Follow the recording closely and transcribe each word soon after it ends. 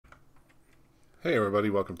Hey everybody,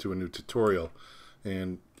 welcome to a new tutorial.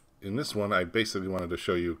 And in this one I basically wanted to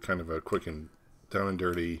show you kind of a quick and down and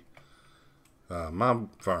dirty mob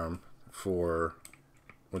farm for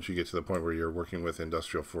once you get to the point where you're working with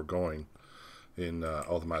Industrial Foregoing in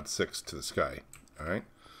Ultimate 6 to the sky. Alright,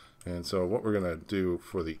 and so what we're going to do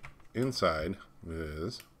for the inside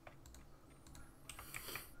is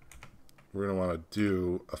we're going to want to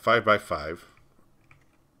do a 5x5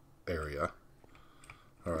 area.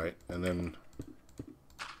 Alright, and then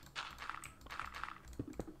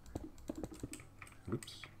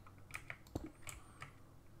oops.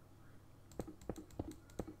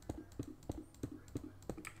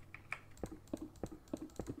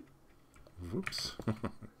 Whoops.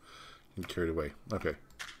 I'm carried away. Okay.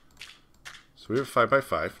 So we have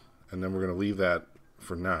 5x5, and then we're going to leave that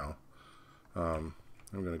for now. I'm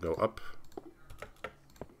going to go up.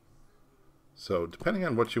 So depending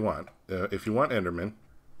on what you want, if you want Enderman,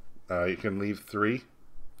 you can leave 3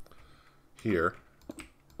 here.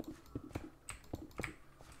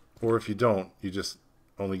 Or if you don't, you just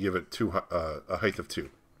only give it a height of 2.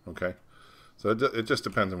 Okay, so it just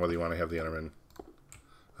depends on whether you want to have the Enderman.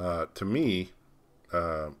 To me,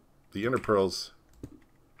 the Ender Pearls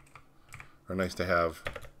are nice to have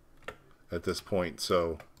at this point.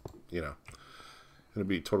 So, you know, it'll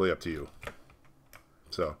be totally up to you.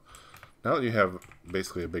 So now that you have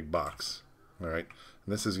basically a big box, all right,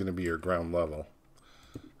 and this is going to be your ground level.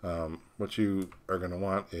 What you are going to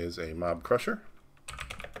want is a mob crusher.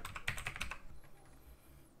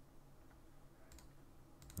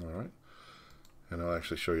 Alright, and I'll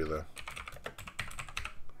actually show you the...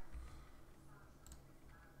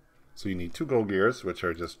 So you need 2 gold gears, which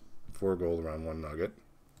are just 4 gold around 1 nugget,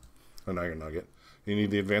 an iron nugget. You need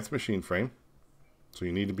the advanced machine frame, so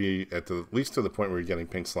you need to be at least to the point where you're getting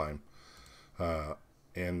pink slime,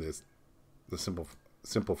 and the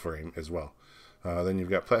simple frame as well. Then you've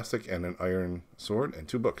got plastic and an iron sword and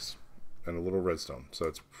 2 books and a little redstone. So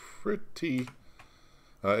it's pretty...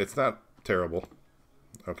 it's not terrible.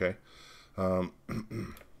 Okay, let's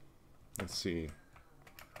see.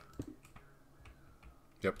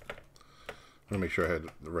 Yep, I'm gonna make sure I had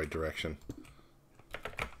the right direction.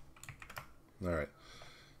 All right,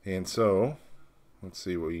 and so let's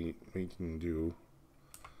see what we can do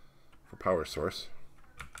for power source.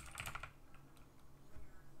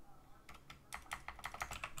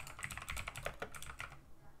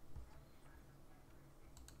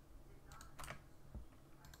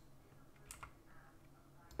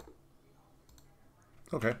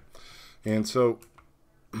 Okay, and so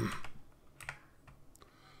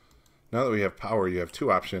now that we have power, you have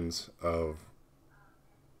 2 options of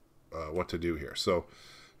what to do here. So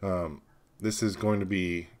this is going to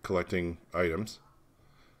be collecting items.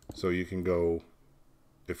 So you can go,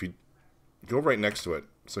 if you go right next to it.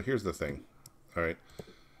 So here's the thing. All right,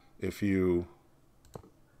 if you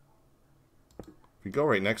go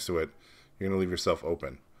right next to it, you're going to leave yourself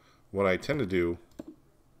open. What I tend to do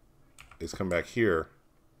is come back here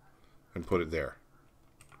and put it there,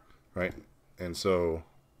 right? And so,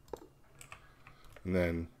 and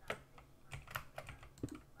then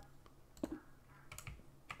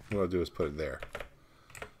what I'll do is put it there.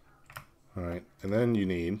 All right, and then you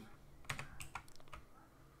need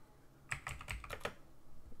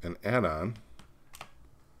an add-on.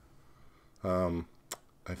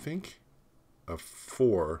 I think a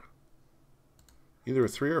 4, either a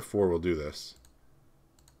 3 or 4 will do this.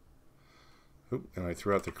 Oop, and I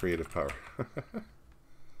threw out the creative power.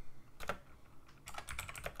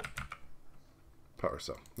 Power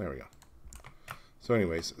cell. There we go. So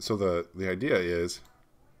anyways, so the idea is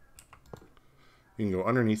you can go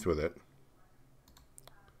underneath with it.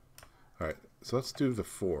 Alright, so let's do the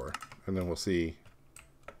 4, and then we'll see.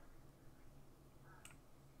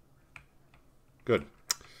 Good.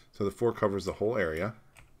 So the 4 covers the whole area.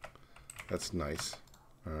 That's nice.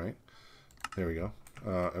 Alright, there we go.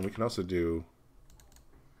 And we can also do,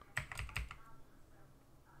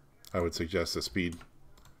 I would suggest a speed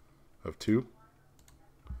of 2.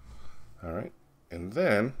 All right, and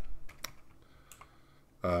then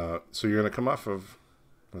so you're going to come off of,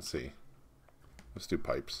 let's see, let's do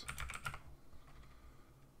pipes.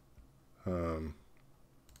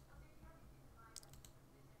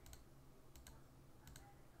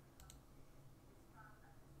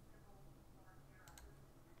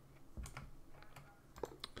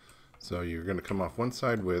 So you're going to come off one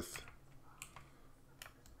side with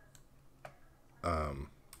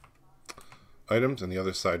items and the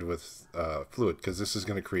other side with fluid, because this is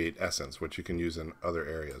going to create essence, which you can use in other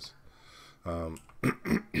areas.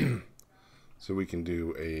 So we can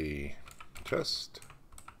do a chest,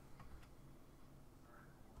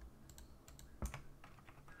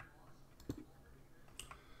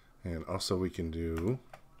 And also we can do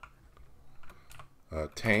a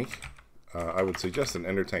tank. I would suggest an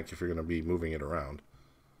ender tank if you're going to be moving it around.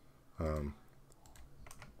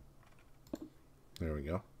 There we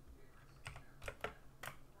go.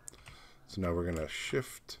 So now we're going to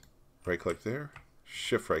shift right click there,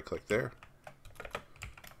 shift right click there,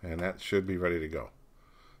 and that should be ready to go.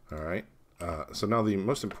 Alright, so now the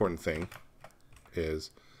most important thing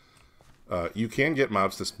is you can get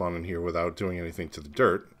mobs to spawn in here without doing anything to the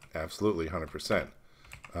dirt, absolutely 100%.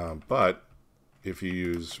 But if you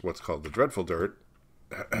use what's called the dreadful dirt,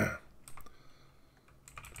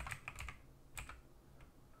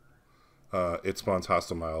 it spawns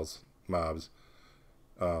hostile mobs.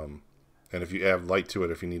 And if you add light to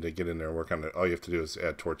it, if you need to get in there and work on it, all you have to do is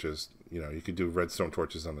add torches. You know, you could do redstone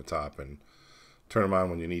torches on the top and turn them on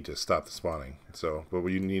when you need to stop the spawning. So, but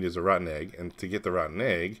what you need is a rotten egg. And to get the rotten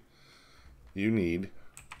egg, you need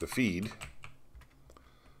the feed.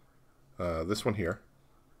 This one here.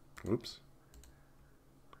 Oops.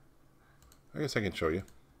 I guess I can show you.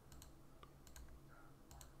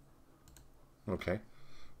 Okay.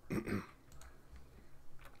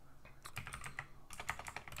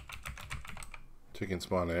 Chicken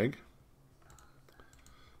spawn egg.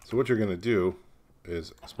 So what you're going to do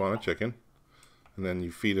is spawn a chicken, and then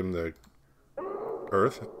you feed him the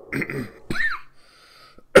earth.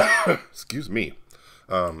 Excuse me.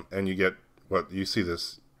 And you get what you see.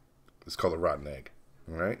 This is called a rotten egg.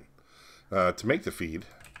 All right. To make the feed,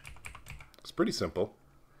 it's pretty simple.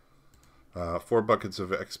 4 buckets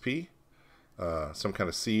of XP, some kind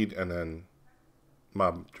of seed, and then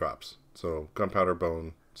mob drops. So gunpowder,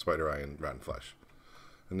 bone, spider eye, and rotten flesh.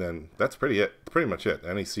 And then that's pretty much it.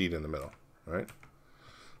 Any seed in the middle, all right?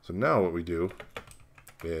 So now what we do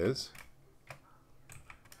is,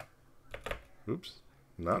 oops,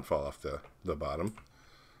 not fall off the bottom.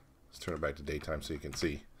 Let's turn it back to daytime so you can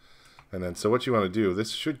see. And then, so what you want to do,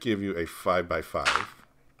 this should give you a 5x5.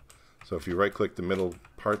 So if you right-click the middle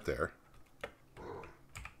part there,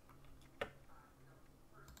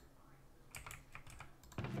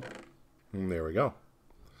 and there we go.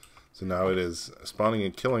 So now it is spawning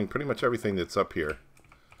and killing pretty much everything that's up here,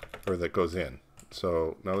 or that goes in.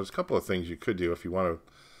 So now there's a couple of things you could do if you want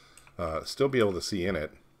to still be able to see in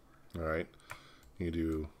it. All right, you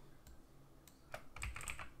do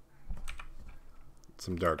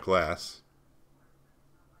some dark glass,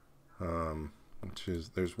 which is,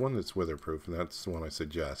 there's one that's weatherproof, and that's the one I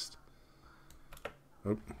suggest.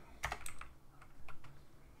 Oh.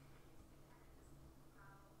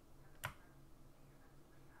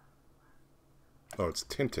 Oh, it's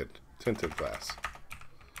tinted glass.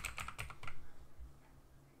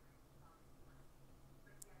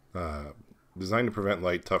 Designed to prevent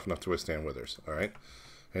light, tough enough to withstand withers. All right,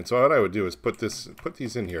 and so what I would do is put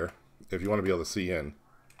these in here if you want to be able to see in.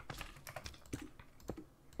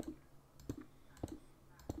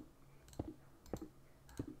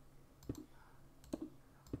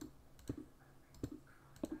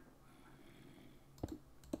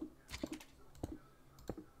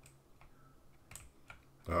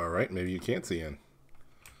 Alright, maybe you can't see in.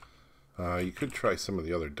 You could try some of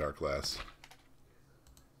the other dark glass.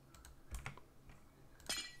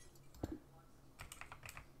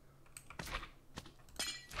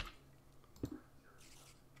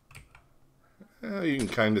 You can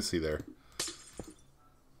kind of see there.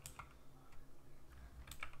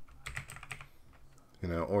 You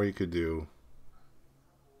know, or you could do...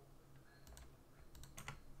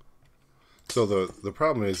 So the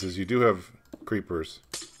problem is you do have creepers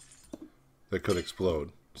that could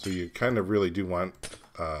explode. So you kind of really do want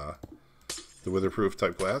the weatherproof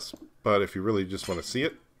type glass. But if you really just want to see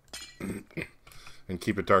it and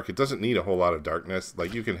keep it dark, it doesn't need a whole lot of darkness.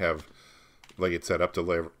 Like you can have, like it set up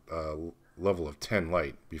to level of 10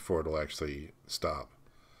 light before it'll actually stop.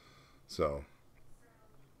 So,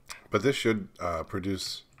 but this should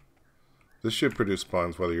produce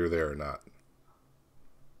spawns whether you're there or not.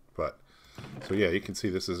 But so yeah, you can see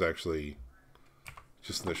this is actually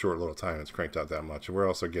just in a short little time it's cranked out that much. And we're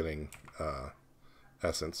also getting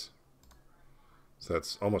essence. So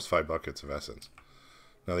that's almost 5 buckets of essence.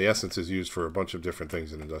 Now the essence is used for a bunch of different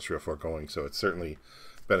things in Industrial Foregoing, so it's certainly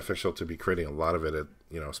beneficial to be creating a lot of it,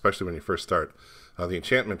 especially when you first start. The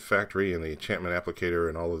enchantment factory and the enchantment applicator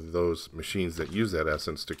and all of those machines that use that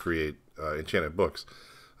essence to create enchanted books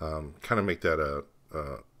kind of make that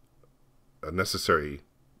a necessary,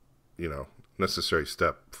 necessary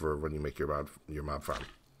step for when you make your mob farm.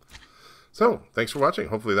 So, thanks for watching.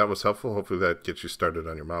 Hopefully that was helpful. Hopefully that gets you started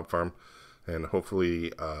on your mob farm. And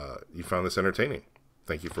hopefully you found this entertaining.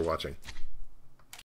 Thank you for watching.